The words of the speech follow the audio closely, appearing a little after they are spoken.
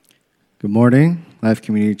Good morning, Life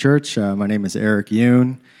Community Church. My name is Eric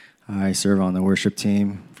Yoon. I serve on the worship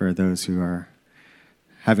team for those who are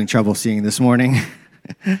having trouble seeing this morning.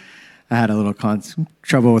 I had a little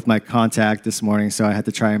trouble with my contact this morning, so I had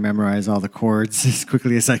to try and memorize all the chords as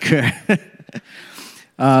quickly as I could.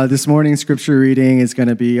 This morning's scripture reading is going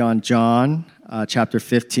to be on John chapter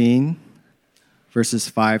 15, verses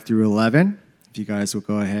 5 through 11. If you guys will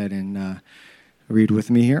go ahead and read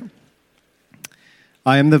with me here.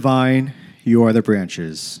 I am the vine, you are the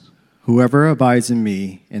branches. Whoever abides in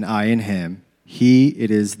me, and I in him, he it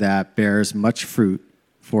is that bears much fruit,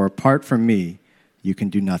 for apart from me, you can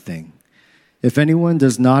do nothing. If anyone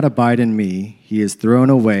does not abide in me, he is thrown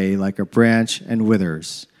away like a branch and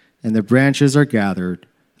withers, and the branches are gathered,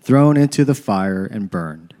 thrown into the fire and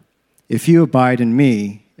burned. If you abide in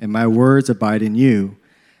me, and my words abide in you,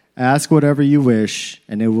 ask whatever you wish,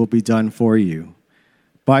 and it will be done for you.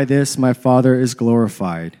 By this my Father is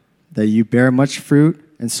glorified, that you bear much fruit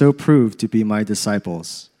and so prove to be my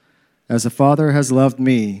disciples. As the Father has loved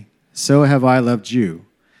me, so have I loved you.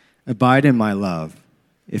 Abide in my love.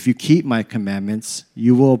 If you keep my commandments,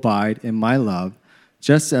 you will abide in my love,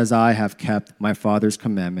 just as I have kept my Father's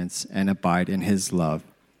commandments and abide in his love.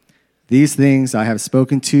 These things I have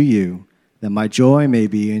spoken to you, that my joy may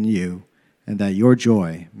be in you, and that your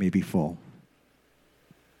joy may be full.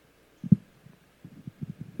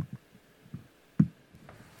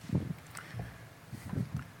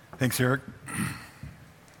 Thanks, Eric.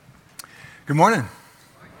 Good morning.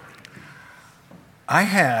 I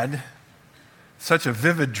had such a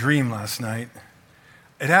vivid dream last night.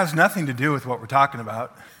 It has nothing to do with what we're talking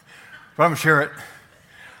about, but I'm going to share it.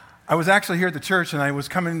 I was actually here at the church, and I was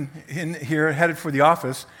coming in here, headed for the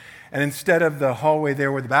office, and instead of the hallway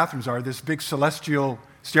there where the bathrooms are, this big celestial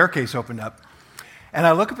staircase opened up. And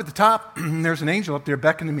I look up at the top, and there's an angel up there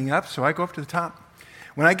beckoning me up, so I go up to the top.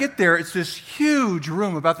 When I get there, it's this huge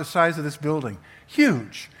room about the size of this building.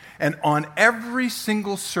 Huge. And on every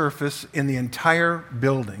single surface in the entire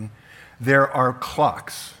building, there are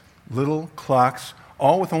clocks, little clocks,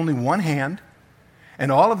 all with only one hand,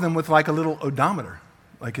 and all of them with like a little odometer,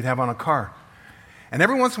 like you'd have on a car. And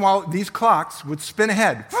every once in a while, these clocks would spin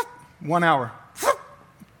ahead, 1 hour,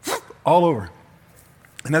 all over.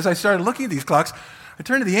 And as I started looking at these clocks, I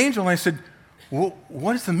turned to the angel and I said, well,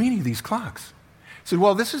 what is the meaning of these clocks? He said,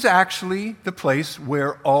 well, this is actually the place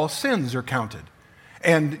where all sins are counted.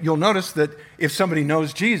 And you'll notice that if somebody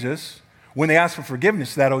knows Jesus, when they ask for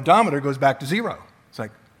forgiveness, that odometer goes back to zero. It's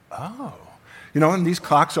like, oh. And these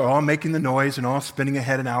clocks are all making the noise and all spinning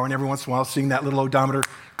ahead an hour, and every once in a while seeing that little odometer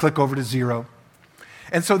click over to zero.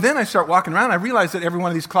 And so then I start walking around, and I realize that every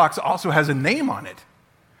one of these clocks also has a name on it.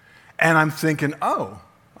 And I'm thinking, oh,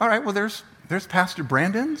 all right, well, there's Pastor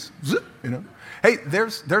Brandon's, Hey,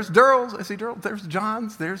 there's Durrell's. I see Durrell. There's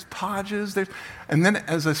John's. There's Podge's. And then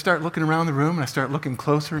as I start looking around the room and I start looking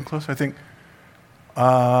closer and closer, I think,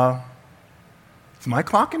 is my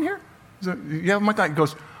clock in here? Yeah, my clock. He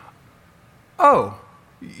goes, oh,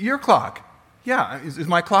 your clock. Yeah, is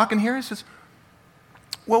my clock in here? He says,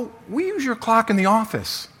 well, we use your clock in the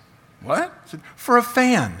office. What? I said, for a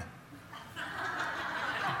fan.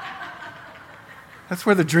 That's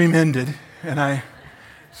where the dream ended, and I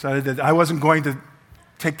decided that I wasn't going to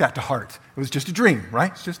take that to heart. It was just a dream,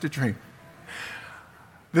 right? It's just a dream.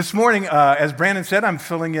 This morning, as Brandon said, I'm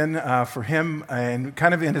filling in for him and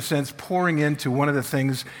kind of, in a sense, pouring into one of the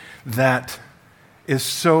things that is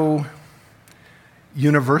so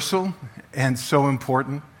universal and so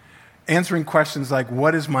important, answering questions like,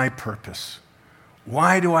 what is my purpose?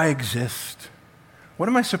 Why do I exist? What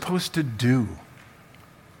am I supposed to do?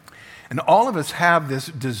 And all of us have this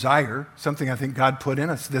desire, something I think God put in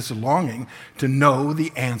us, this longing to know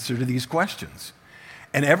the answer to these questions.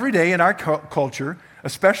 And every day in our culture,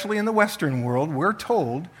 especially in the Western world, we're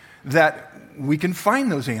told that we can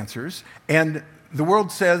find those answers. And the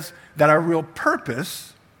world says that our real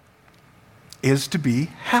purpose is to be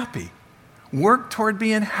happy. Work toward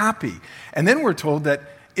being happy. And then we're told that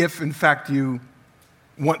if, in fact, you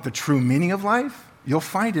want the true meaning of life, you'll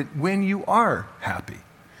find it when you are happy.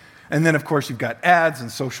 And then, of course, you've got ads and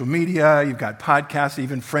social media, you've got podcasts,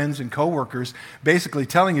 even friends and coworkers basically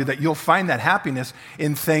telling you that you'll find that happiness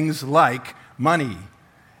in things like money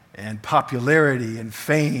and popularity and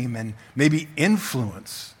fame and maybe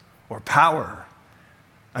influence or power,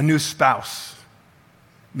 a new spouse,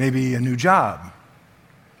 maybe a new job,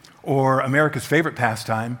 or America's favorite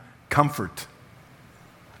pastime, comfort,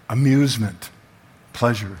 amusement,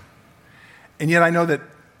 pleasure. And yet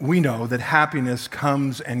we know that happiness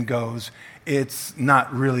comes and goes. It's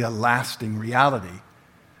not really a lasting reality.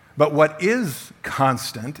 But what is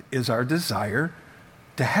constant is our desire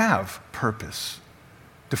to have purpose,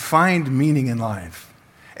 to find meaning in life.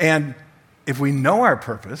 And if we know our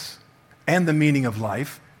purpose and the meaning of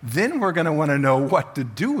life, then we're going to want to know what to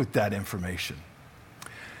do with that information.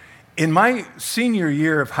 In my senior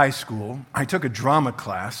year of high school, I took a drama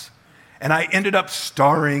class, and I ended up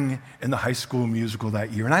starring in the high school musical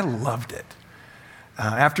that year, and I loved it.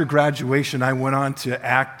 After graduation, I went on to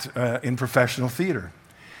act in professional theater,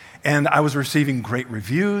 and I was receiving great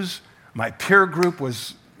reviews. My peer group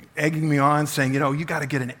was egging me on, saying, you got to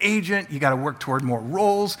get an agent, you got to work toward more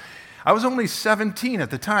roles. I was only 17 at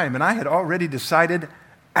the time, and I had already decided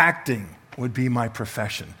acting would be my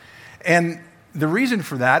profession. And the reason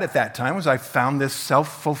for that at that time was I found this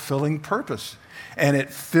self-fulfilling purpose, and it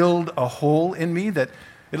filled a hole in me that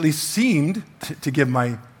at least seemed to give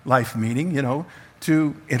my life meaning,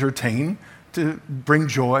 to entertain, to bring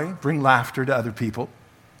joy, bring laughter to other people.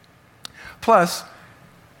 Plus,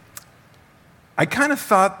 I kind of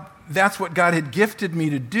thought that's what God had gifted me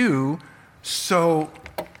to do, so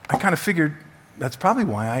I kind of figured that's probably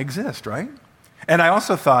why I exist, right? And I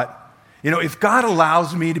also thought, if God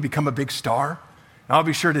allows me to become a big star, I'll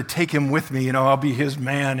be sure to take him with me. I'll be his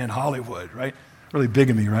man in Hollywood, right? Really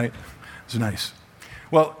big of me, right? It's nice.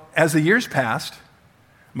 Well, as the years passed,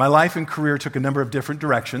 my life and career took a number of different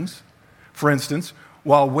directions. For instance,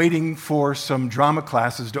 while waiting for some drama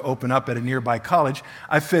classes to open up at a nearby college,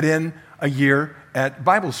 I fit in a year at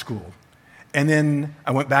Bible school. And then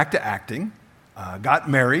I went back to acting, got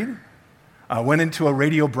married, went into a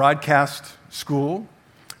radio broadcast school,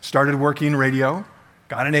 started working in radio,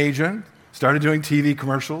 got an agent, started doing TV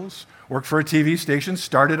commercials, worked for a TV station,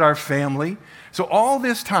 started our family. So all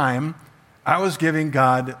this time, I was giving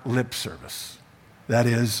God lip service. That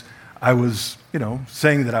is, I was,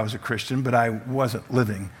 saying that I was a Christian, but I wasn't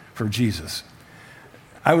living for Jesus.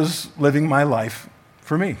 I was living my life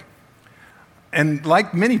for me. And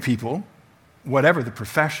like many people, whatever the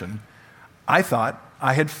profession, I thought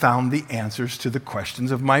I had found the answers to the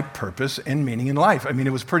questions of my purpose and meaning in life. I mean,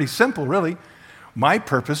 it was pretty simple, really. My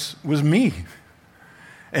purpose was me.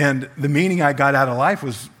 And the meaning I got out of life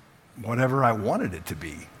was whatever I wanted it to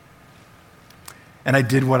be. And I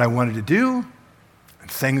did what I wanted to do, and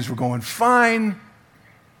things were going fine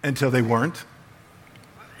until they weren't.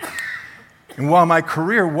 And while my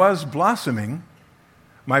career was blossoming,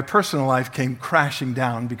 my personal life came crashing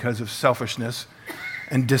down because of selfishness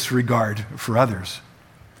and disregard for others.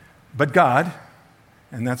 But God,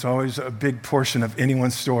 and that's always a big portion of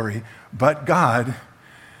anyone's story, but God,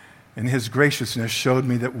 in his graciousness, showed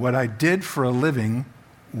me that what I did for a living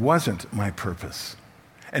wasn't my purpose.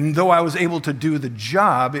 And though I was able to do the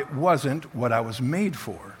job, it wasn't what I was made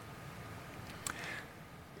for.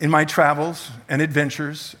 In my travels and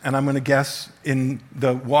adventures, and I'm going to guess in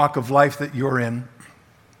the walk of life that you're in,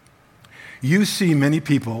 you see many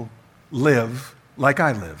people live like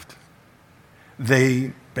I lived.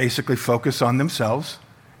 They basically focus on themselves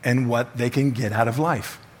and what they can get out of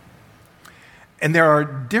life. And there are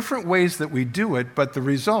different ways that we do it, but the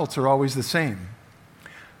results are always the same.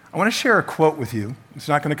 I want to share a quote with you. It's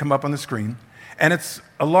not going to come up on the screen, and it's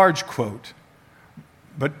a large quote.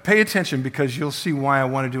 But pay attention because you'll see why I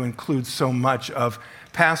wanted to include so much of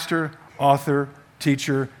pastor, author,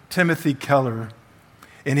 teacher Timothy Keller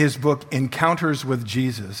in his book, Encounters with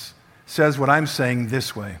Jesus, says what I'm saying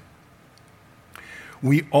this way.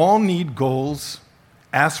 We all need goals,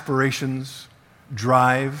 aspirations,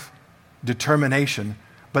 drive, determination,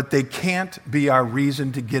 but they can't be our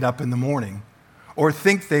reason to get up in the morning or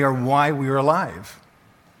think they are why we are alive.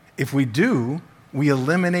 If we do, we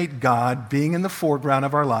eliminate God being in the foreground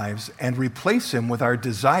of our lives and replace him with our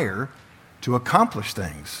desire to accomplish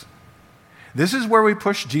things. This is where we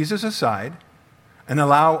push Jesus aside and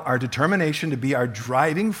allow our determination to be our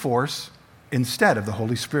driving force instead of the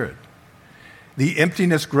Holy Spirit. The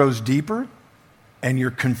emptiness grows deeper and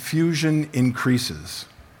your confusion increases.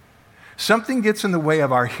 Something gets in the way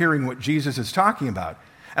of our hearing what Jesus is talking about.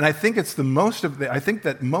 And I think I think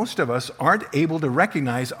that most of us aren't able to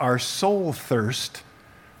recognize our soul thirst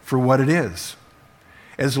for what it is.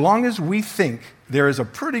 As long as we think there is a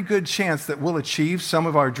pretty good chance that we'll achieve some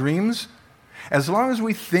of our dreams, as long as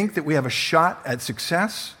we think that we have a shot at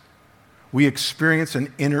success, we experience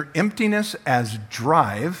an inner emptiness as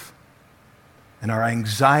drive and our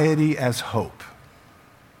anxiety as hope.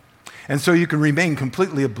 And so you can remain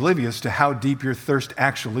completely oblivious to how deep your thirst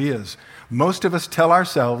actually is. Most of us tell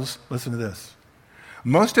ourselves, listen to this,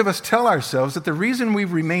 most of us tell ourselves that the reason we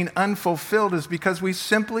remain unfulfilled is because we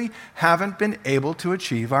simply haven't been able to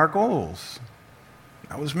achieve our goals.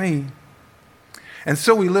 That was me. And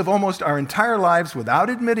so we live almost our entire lives without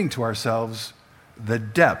admitting to ourselves the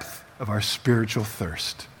depth of our spiritual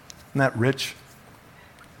thirst. Isn't that rich?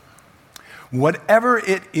 Whatever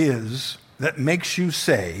it is that makes you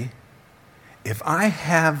say, if I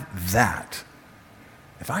have that,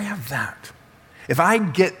 if I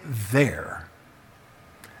get there,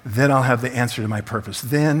 then I'll have the answer to my purpose.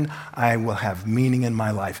 Then I will have meaning in my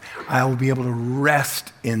life. I will be able to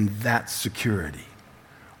rest in that security.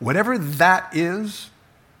 Whatever that is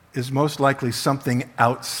most likely something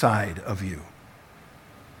outside of you.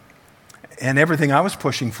 And everything I was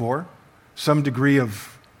pushing for, some degree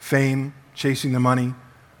of fame, chasing the money,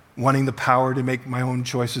 wanting the power to make my own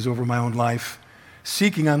choices over my own life,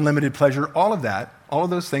 seeking unlimited pleasure, all of that, all of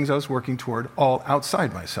those things I was working toward, all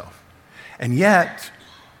outside myself. And yet,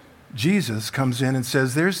 Jesus comes in and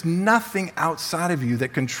says, there's nothing outside of you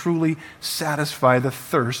that can truly satisfy the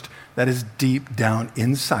thirst that is deep down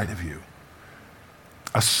inside of you.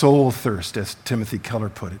 A soul thirst, as Timothy Keller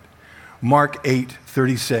put it. Mark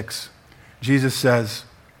 8:36, Jesus says,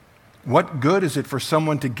 what good is it for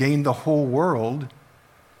someone to gain the whole world,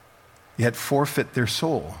 yet forfeit their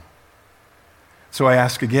soul? So I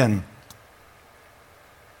ask again,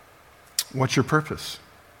 what's your purpose?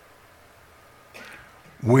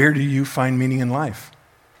 Where do you find meaning in life?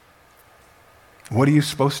 What are you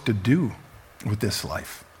supposed to do with this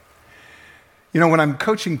life? You know, when I'm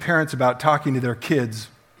coaching parents about talking to their kids,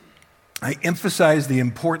 I emphasize the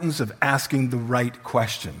importance of asking the right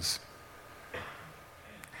questions.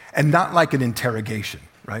 And not like an interrogation,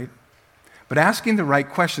 right? But asking the right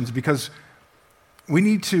questions, because we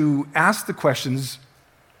need to ask the questions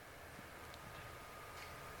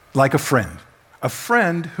like a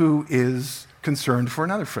friend who is concerned for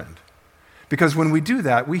another friend. Because when we do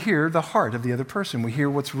that, we hear the heart of the other person. We hear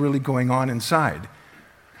what's really going on inside.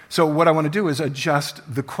 So what I want to do is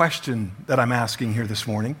adjust the question that I'm asking here this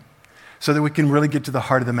morning so that we can really get to the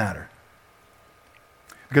heart of the matter.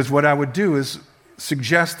 Because what I would do is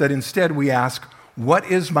suggest that instead we ask, what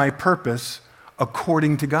is my purpose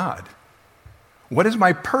according to God? What is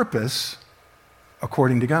my purpose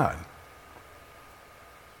according to God?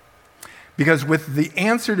 Because with the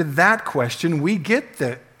answer to that question, we get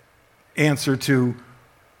the answer to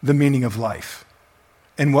the meaning of life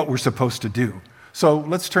and what we're supposed to do. So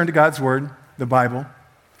let's turn to God's Word, the Bible.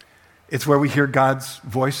 It's where we hear God's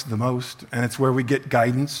voice the most, and it's where we get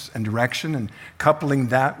guidance and direction, and coupling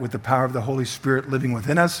that with the power of the Holy Spirit living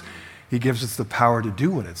within us, He gives us the power to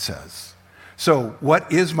do what it says. So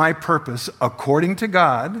what is my purpose according to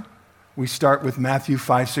God? We start with Matthew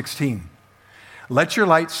 5:16. Let your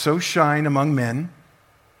light so shine among men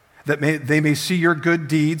that they may see your good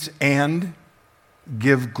deeds and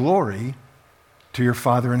give glory to your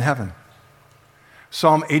Father in heaven.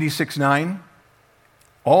 Psalm 86:9.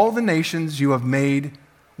 All the nations you have made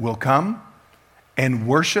will come and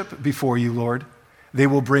worship before you, Lord. They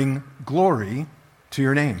will bring glory to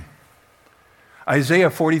your name.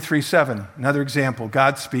 Isaiah 43:7, another example,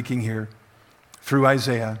 God speaking here through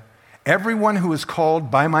Isaiah. Everyone who is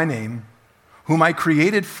called by my name, whom I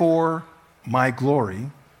created for my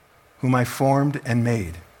glory, whom I formed and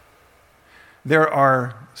made. There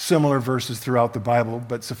are similar verses throughout the Bible,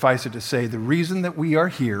 but suffice it to say, the reason that we are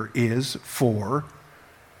here is for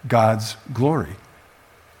God's glory.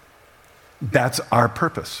 That's our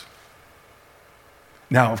purpose.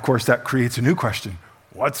 Now, of course, that creates a new question.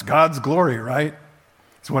 What's God's glory, right?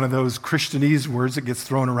 It's one of those Christianese words that gets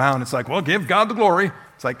thrown around. It's like, well, give God the glory.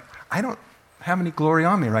 It's like, I don't have any glory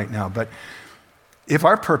on me right now. But if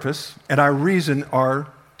our purpose and our reason are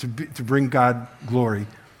to bring God glory,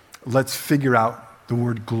 let's figure out the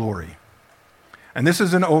word glory. And this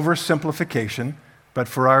is an oversimplification, but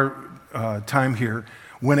for our time here,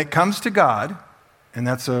 when it comes to God, and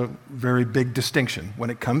that's a very big distinction,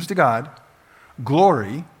 when it comes to God,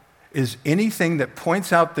 glory is anything that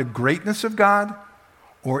points out the greatness of God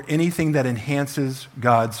or anything that enhances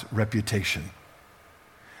God's reputation.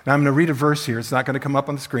 Now I'm going to read a verse here. It's not going to come up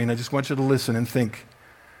on the screen. I just want you to listen and think.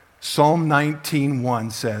 Psalm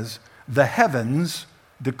 19:1 says, the heavens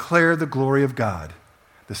declare the glory of God.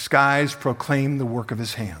 The skies proclaim the work of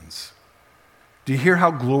his hands. Do you hear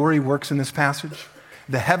how glory works in this passage?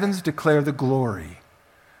 The heavens declare the glory.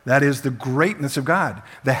 That is the greatness of God.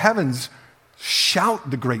 The heavens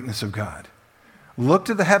shout the greatness of God. Look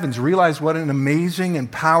to the heavens, realize what an amazing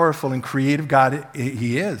and powerful and creative God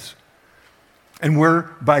he is. And we're,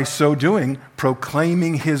 by so doing,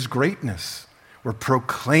 proclaiming his greatness. We're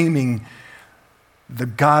proclaiming the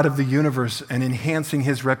God of the universe and enhancing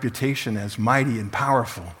his reputation as mighty and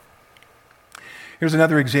powerful. Here's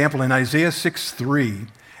another example in Isaiah 6:3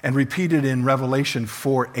 and repeated in Revelation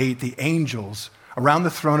 4:8. The angels around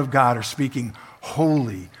the throne of God are speaking,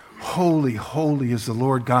 holy, Holy, holy is the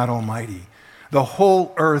Lord God Almighty. The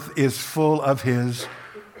whole earth is full of his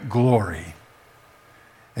glory.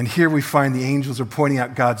 And here we find the angels are pointing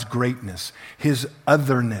out God's greatness, his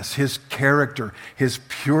otherness, his character, his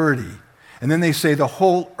purity. And then they say the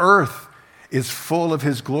whole earth is full of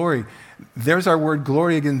his glory. There's our word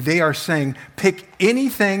glory again. They are saying, pick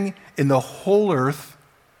anything in the whole earth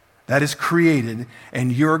that is created,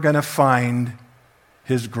 and you're going to find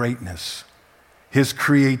his greatness, his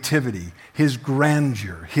creativity, his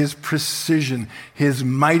grandeur, his precision, his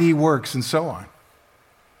mighty works, and so on.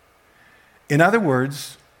 In other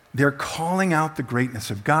words, they're calling out the greatness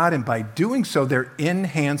of God, and by doing so, they're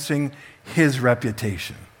enhancing his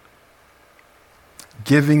reputation,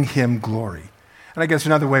 giving him glory. And I guess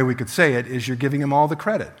another way we could say it is you're giving him all the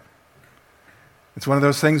credit. It's one of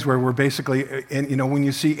those things where we're basically, when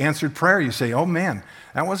you see answered prayer, you say, oh man,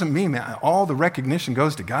 that wasn't me, man. All the recognition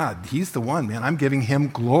goes to God. He's the one, man. I'm giving him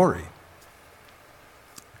glory.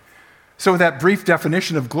 So with that brief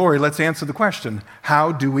definition of glory, let's answer the question,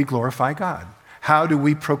 how do we glorify God? How do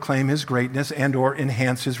we proclaim his greatness and or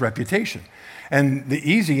enhance his reputation? And the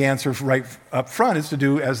easy answer right up front is to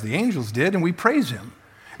do as the angels did, and we praise him,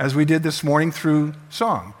 as we did this morning through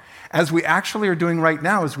song. As we actually are doing right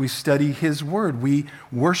now as we study his word. We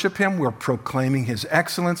worship him, we're proclaiming his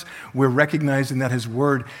excellence, we're recognizing that his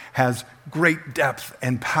word has great depth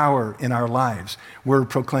and power in our lives. We're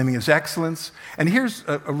proclaiming his excellence. And here's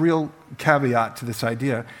a real caveat to this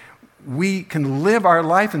idea. We can live our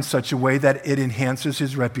life in such a way that it enhances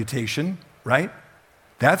his reputation, right?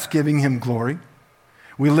 That's giving him glory.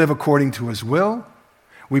 We live according to his will.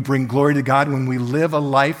 We bring glory to God when we live a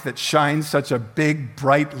life that shines such a big,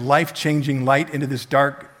 bright, life-changing light into this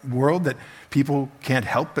dark world that people can't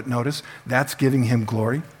help but notice. That's giving him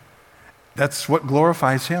glory. That's what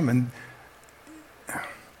glorifies him. And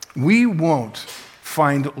we won't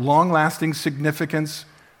find long-lasting significance,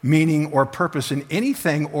 meaning, or purpose in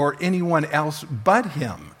anything or anyone else but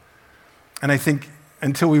him. And I think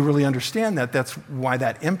until we really understand that, that's why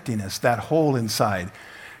that emptiness, that hole inside,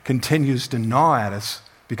 continues to gnaw at us,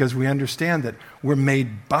 because we understand that we're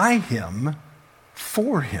made by him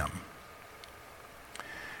for him.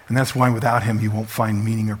 And that's why without him you won't find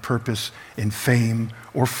meaning or purpose in fame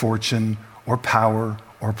or fortune or power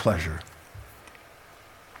or pleasure.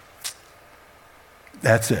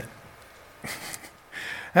 That's it.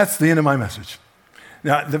 That's the end of my message.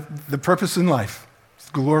 Now, the purpose in life is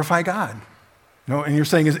to glorify God. And you're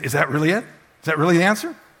saying, is that really it? Is that really the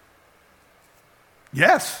answer?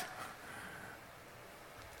 Yes.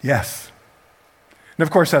 Yes. And of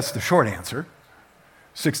course, that's the short answer.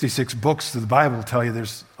 66 books of the Bible tell you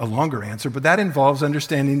there's a longer answer, but that involves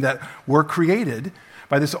understanding that we're created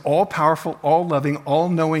by this all-powerful, all-loving,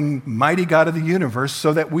 all-knowing, mighty God of the universe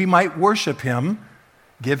so that we might worship him,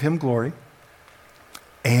 give him glory,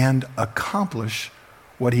 and accomplish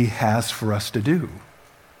what he has for us to do.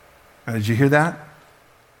 Now, did you hear that?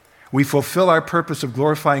 We fulfill our purpose of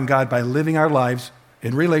glorifying God by living our lives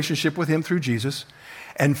in relationship with him through Jesus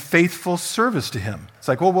and faithful service to him. It's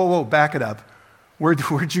like, whoa, back it up.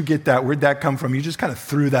 Where'd you get that? Where'd that come from? You just kind of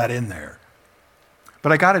threw that in there.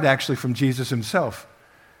 But I got it actually from Jesus himself.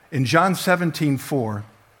 In John 17:4,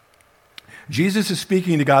 Jesus is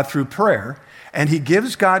speaking to God through prayer, and he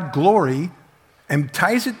gives God glory and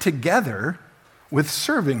ties it together with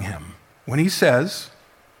serving him when he says,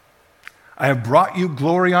 I have brought you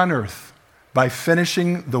glory on earth by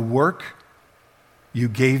finishing the work you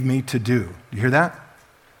gave me to do. Do you hear that?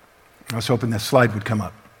 I was hoping this slide would come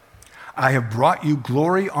up. I have brought you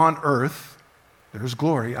glory on earth. There's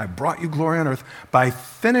glory. I brought you glory on earth by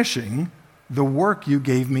finishing the work you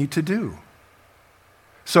gave me to do.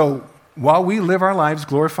 So while we live our lives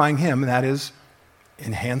glorifying him, that is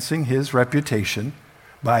enhancing his reputation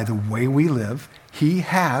by the way we live, he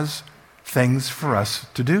has things for us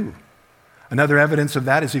to do. Another evidence of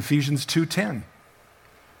that is Ephesians 2:10.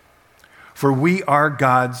 For we are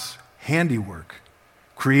God's handiwork,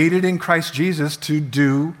 created in Christ Jesus to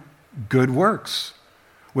do good works,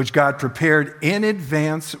 which God prepared in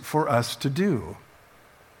advance for us to do.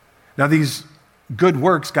 Now, these good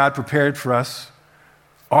works God prepared for us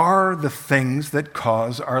are the things that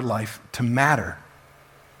cause our life to matter,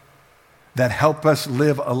 that help us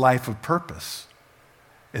live a life of purpose.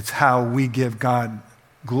 It's how we give God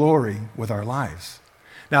glory with our lives.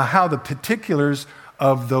 Now, how the particulars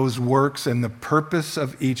of those works and the purpose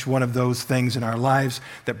of each one of those things in our lives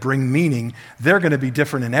that bring meaning, they're going to be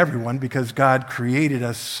different in everyone because God created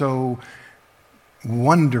us so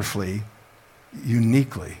wonderfully,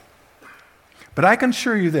 uniquely. But I can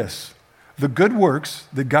assure you this, the good works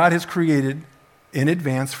that God has created in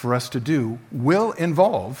advance for us to do will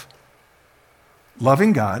involve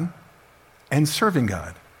loving God and serving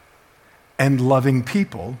God, and loving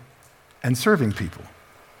people and serving people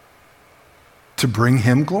to bring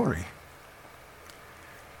him glory.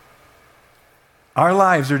 Our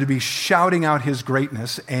lives are to be shouting out his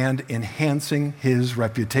greatness and enhancing his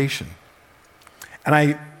reputation.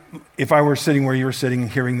 And if I were sitting where you're sitting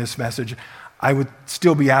and hearing this message, I would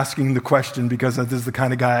still be asking the question, because this is the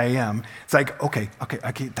kind of guy I am. It's like, okay,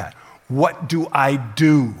 I get that. What do I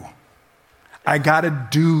do? I got to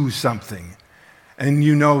do something.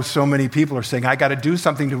 And so many people are saying, I got to do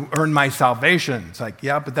something to earn my salvation. It's like,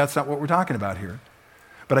 yeah, but that's not what we're talking about here.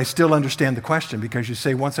 But I still understand the question, because you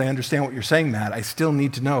say, once I understand what you're saying, Matt, I still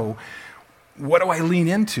need to know, what do I lean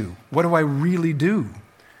into? What do I really do?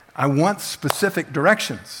 I want specific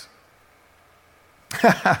directions.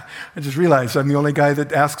 I just realized I'm the only guy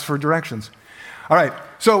that asks for directions. All right,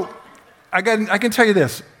 so I can tell you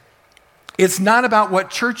this. It's not about what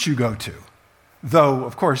church you go to, though,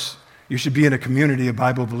 of course, you should be in a community of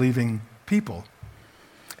Bible-believing people.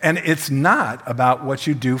 And it's not about what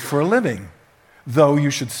you do for a living, though you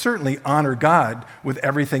should certainly honor God with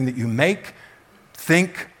everything that you make,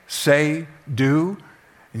 think, say, do,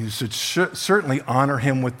 and you should certainly honor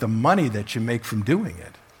him with the money that you make from doing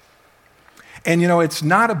it. And it's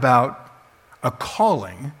not about a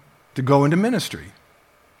calling to go into ministry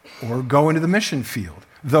or go into the mission field,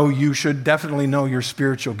 though you should definitely know your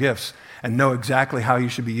spiritual gifts and know exactly how you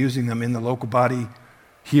should be using them in the local body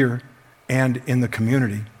here and in the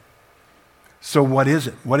community. So what is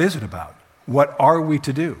it? What is it about? What are we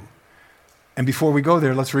to do? And before we go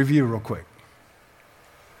there, let's review real quick.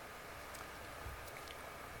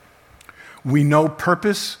 We know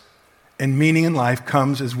purpose and meaning in life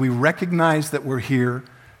comes as we recognize that we're here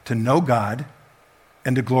to know God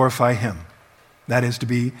and to glorify him. That is, to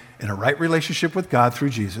be in a right relationship with God through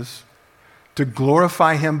Jesus, to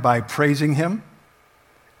glorify him by praising him,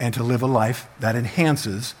 and to live a life that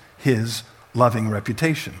enhances his loving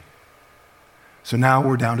reputation. So now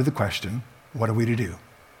we're down to the question, what are we to do?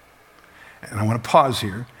 And I want to pause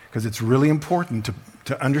here, because it's really important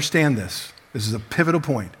to understand this. This is a pivotal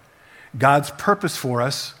point. God's purpose for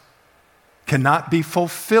us cannot be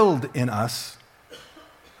fulfilled in us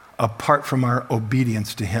apart from our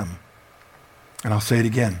obedience to him. And I'll say it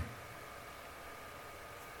again.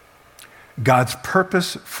 God's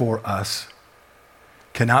purpose for us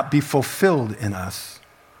cannot be fulfilled in us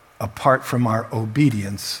apart from our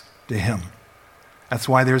obedience to him. That's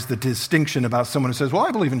why there's the distinction about someone who says, well,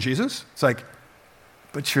 I believe in Jesus. It's like,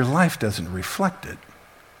 but your life doesn't reflect it.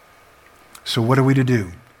 So what are we to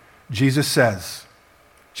do? Jesus says,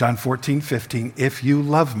 John 14:15, if you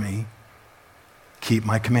love me, keep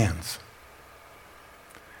my commands.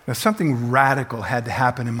 Now, something radical had to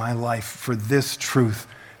happen in my life for this truth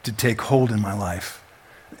to take hold in my life.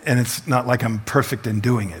 And it's not like I'm perfect in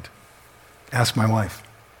doing it. Ask my wife.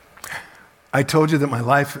 I told you that my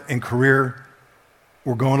life and career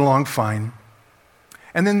were going along fine.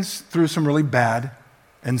 And then through some really bad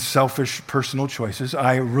and selfish personal choices,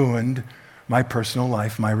 I ruined my personal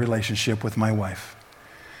life, my relationship with my wife.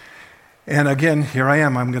 And again, here I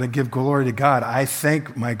am. I'm going to give glory to God. I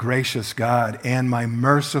thank my gracious God and my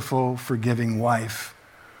merciful, forgiving wife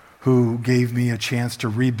who gave me a chance to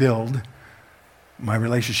rebuild my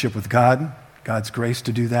relationship with God, God's grace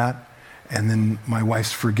to do that, and then my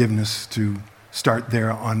wife's forgiveness to start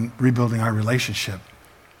there on rebuilding our relationship.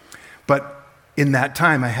 But in that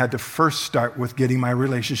time, I had to first start with getting my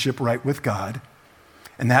relationship right with God,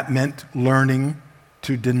 and that meant learning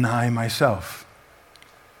to deny myself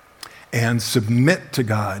and submit to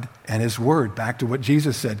God and his word, back to what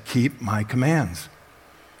Jesus said, keep my commands.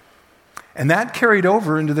 And that carried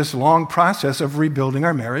over into this long process of rebuilding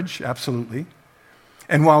our marriage, absolutely.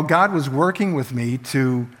 And while God was working with me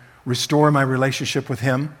to restore my relationship with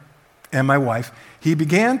him and my wife, he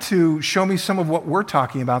began to show me some of what we're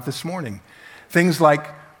talking about this morning. Things like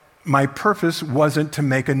my purpose wasn't to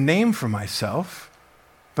make a name for myself,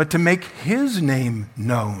 but to make his name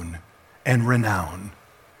known and renowned.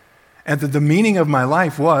 And that the meaning of my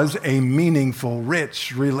life was a meaningful,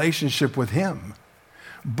 rich relationship with him.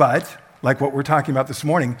 But, like what we're talking about this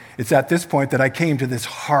morning, it's at this point that I came to this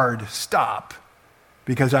hard stop,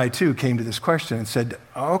 because I too came to this question and said,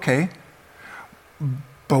 okay,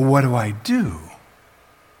 but what do I do?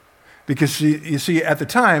 Because you see, at the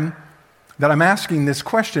time that I'm asking this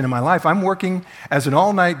question in my life, I'm working as an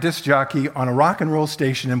all-night disc jockey on a rock and roll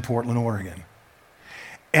station in Portland, Oregon.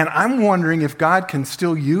 And I'm wondering if God can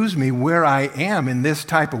still use me where I am in this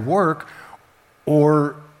type of work,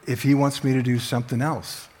 or if he wants me to do something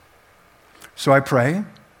else. So I pray,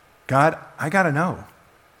 God, I got to know.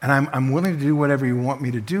 And I'm willing to do whatever you want me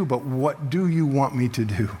to do, but what do you want me to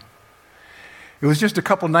do? It was just a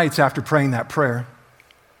couple nights after praying that prayer.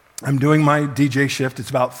 I'm doing my DJ shift. It's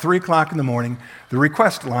about 3 o'clock in the morning. The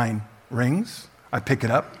request line rings. I pick it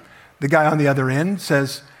up. The guy on the other end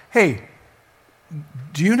says, "Hey,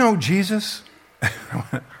 do you know Jesus?" I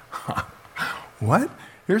went, "What?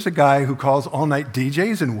 Here's a guy who calls all-night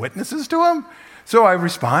DJs and witnesses to him?" So I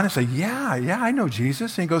respond and say, yeah, I know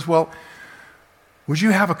Jesus. And he goes, "Well, would you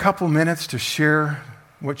have a couple minutes to share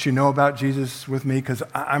what you know about Jesus with me? Because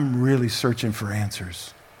I'm really searching for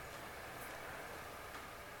answers."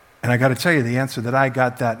 And I got to tell you, the answer that I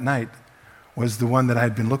got that night was the one that I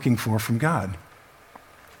had been looking for from God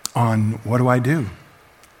on what do I do?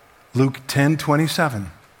 Luke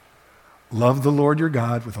 10:27. Love the Lord your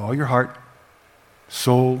God with all your heart,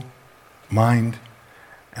 soul, mind,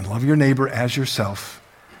 and love your neighbor as yourself,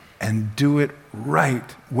 and do it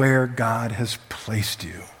right where God has placed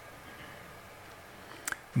you.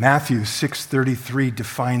 Matthew 6:33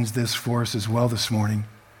 defines this for us as well this morning.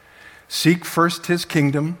 Seek first his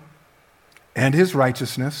kingdom and his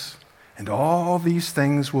righteousness, and all these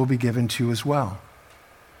things will be given to you as well.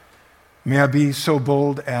 May I be so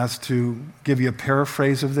bold as to give you a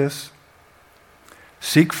paraphrase of this?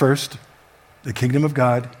 Seek first the kingdom of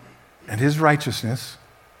God and his righteousness,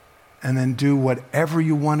 and then do whatever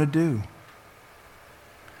you want to do.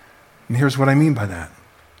 And here's what I mean by that.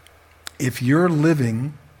 If you're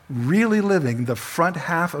living, really living the front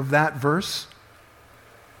half of that verse,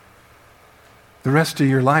 the rest of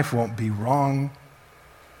your life won't be wrong.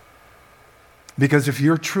 Because if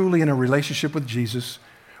you're truly in a relationship with Jesus,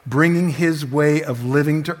 bringing his way of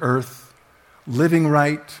living to earth, living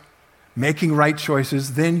right, making right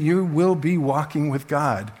choices, then you will be walking with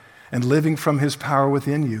God and living from his power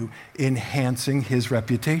within you, enhancing his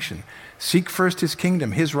reputation. Seek first his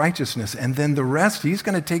kingdom, his righteousness, and then the rest he's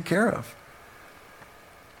going to take care of.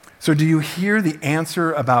 So do you hear the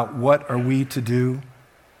answer about what are we to do?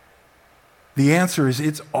 The answer is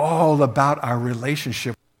it's all about our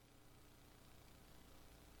relationship.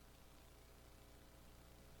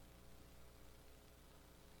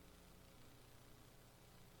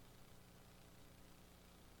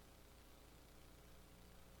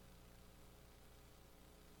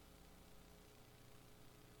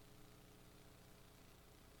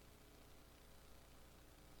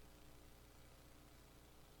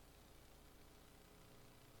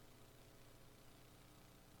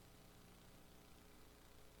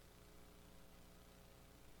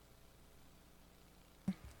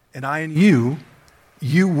 And I in you,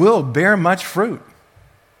 you will bear much fruit.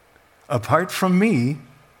 Apart from me,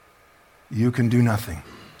 you can do nothing.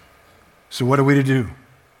 So what are we to do?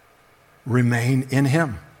 Remain in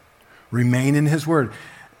him. Remain in his word.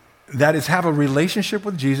 That is, have a relationship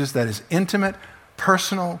with Jesus that is intimate,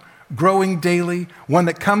 personal, growing daily, one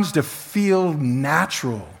that comes to feel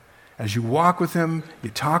natural as you walk with him, you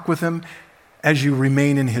talk with him, as you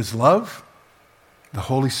remain in his love. The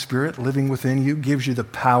Holy Spirit living within you gives you the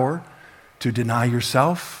power to deny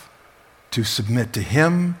yourself, to submit to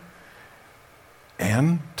him,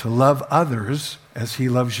 and to love others as he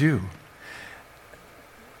loves you.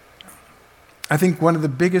 I think one of the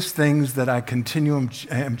biggest things that I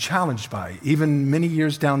am challenged by, even many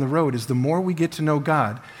years down the road, is the more we get to know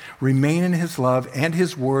God, remain in his love and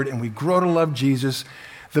his word, and we grow to love Jesus,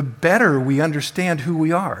 the better we understand who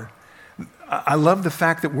we are. I love the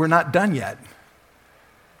fact that we're not done yet.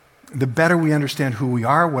 The better we understand who we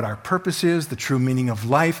are, what our purpose is, the true meaning of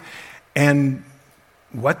life, and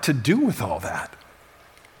what to do with all that.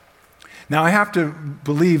 Now, I have to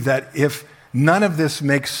believe that if none of this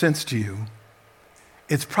makes sense to you,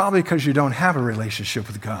 it's probably because you don't have a relationship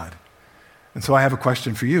with God. And so I have a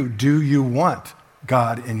question for you. Do you want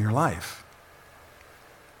God in your life?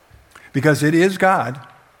 Because it is God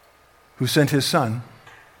who sent his son,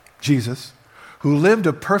 Jesus, who lived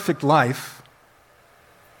a perfect life.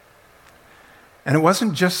 And it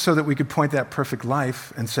wasn't just so that we could point that perfect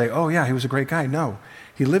life and say, oh yeah, he was a great guy. No,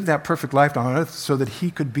 he lived that perfect life on earth so that he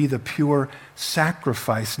could be the pure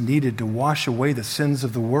sacrifice needed to wash away the sins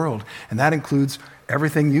of the world. And that includes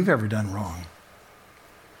everything you've ever done wrong.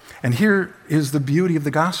 And here is the beauty of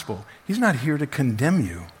the gospel. He's not here to condemn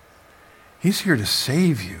you. He's here to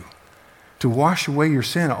save you, to wash away your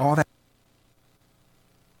sin, all that.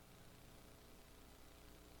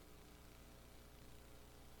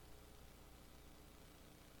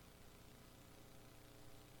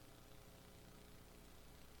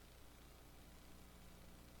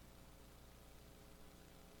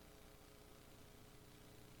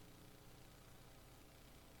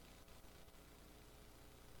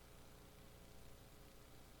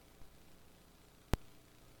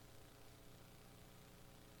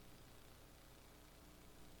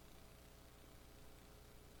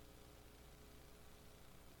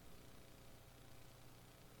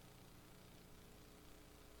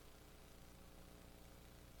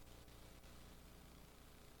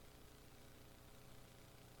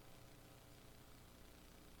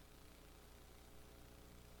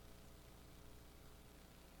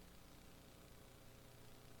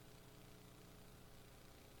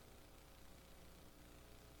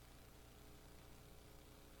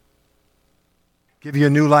 give you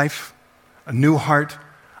a new life, a new heart,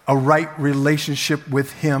 a right relationship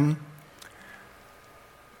with him.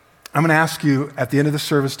 I'm going to ask you at the end of the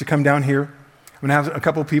service to come down here. I'm going to have a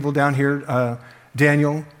couple of people down here,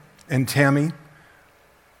 Daniel and Tammy,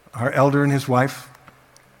 our elder and his wife,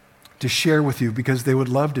 to share with you, because they would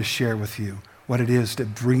love to share with you what it is to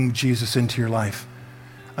bring Jesus into your life,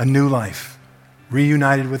 a new life,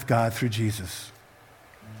 reunited with God through Jesus.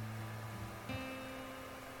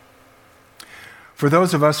 For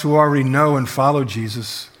those of us who already know and follow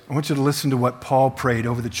Jesus, I want you to listen to what Paul prayed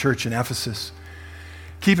over the church in Ephesus.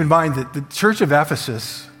 Keep in mind that the church of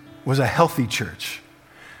Ephesus was a healthy church.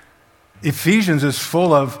 Ephesians is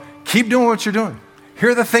full of, keep doing what you're doing.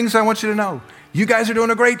 Here are the things I want you to know. You guys are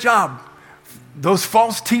doing a great job. Those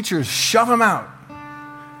false teachers, shove them out.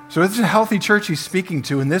 So it's a healthy church he's speaking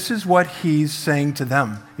to, and this is what he's saying to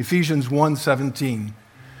them. Ephesians 1:17.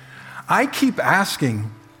 I keep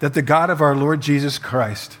asking that the God of our Lord Jesus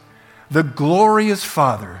Christ, the glorious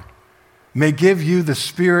Father, may give you the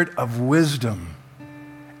spirit of wisdom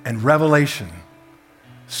and revelation,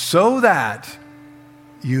 so that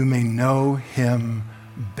you may know him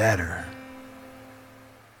better.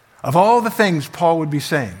 Of all the things Paul would be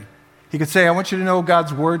saying, he could say, I want you to know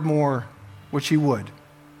God's word more, which he would.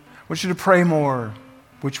 I want you to pray more,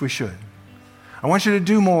 which we should. I want you to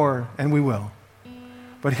do more, and we will.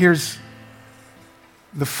 But here's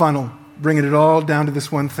the funnel, bringing it all down to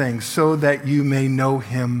this one thing, so that you may know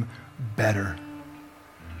him better.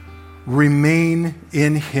 Remain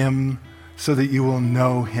in him so that you will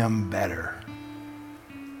know him better.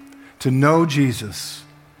 To know Jesus,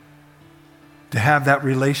 to have that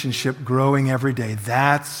relationship growing every day,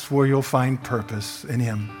 that's where you'll find purpose in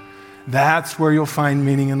him. That's where you'll find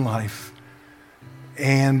meaning in life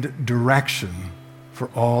and direction for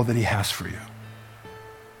all that he has for you.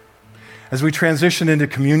 As we transition into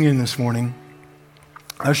communion this morning,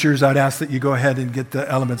 ushers, I'd ask that you go ahead and get the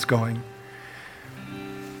elements going.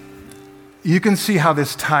 You can see how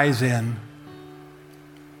this ties in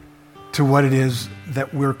to what it is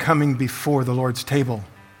that we're coming before the Lord's table.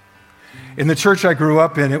 In the church I grew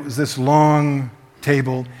up in, it was this long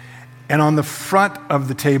table, and on the front of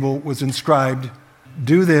the table was inscribed,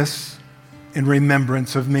 do this in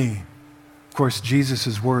remembrance of me. Of course,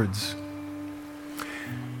 Jesus' words.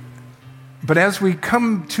 But as we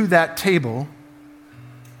come to that table,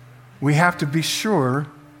 we have to be sure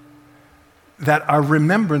that our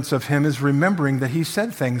remembrance of him is remembering that he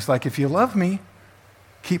said things like, if you love me,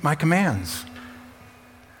 keep my commands.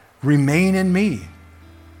 Remain in me,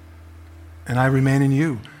 and I remain in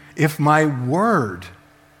you. If my word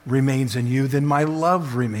remains in you, then my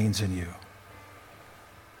love remains in you.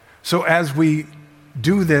 So as we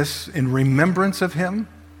do this in remembrance of him,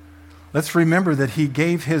 let's remember that he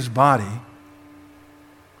gave his body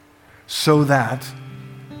so that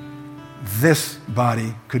this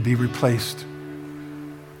body could be replaced.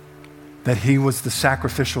 That he was the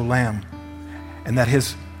sacrificial lamb, and that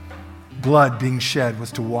his blood being shed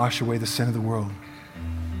was to wash away the sin of the world.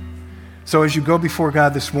 So as you go before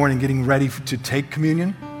God this morning, getting ready to take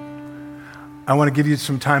communion, I want to give you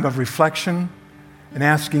some time of reflection and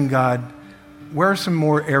asking God, where are some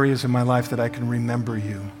more areas in my life that I can remember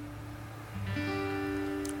you?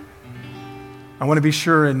 I want to be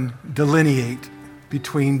sure and delineate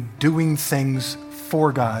between doing things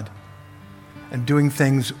for God and doing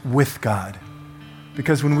things with God.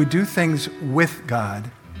 Because when we do things with God,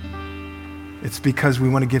 it's because we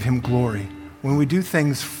want to give him glory. When we do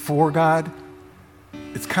things for God,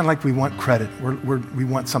 it's kind of like we want credit. We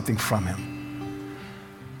want something from him.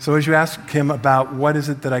 So as you ask him about what is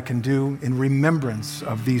it that I can do in remembrance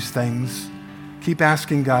of these things, keep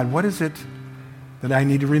asking God, what is it that I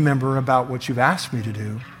need to remember about what you've asked me to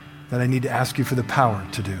do, that I need to ask you for the power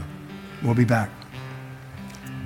to do? We'll be back.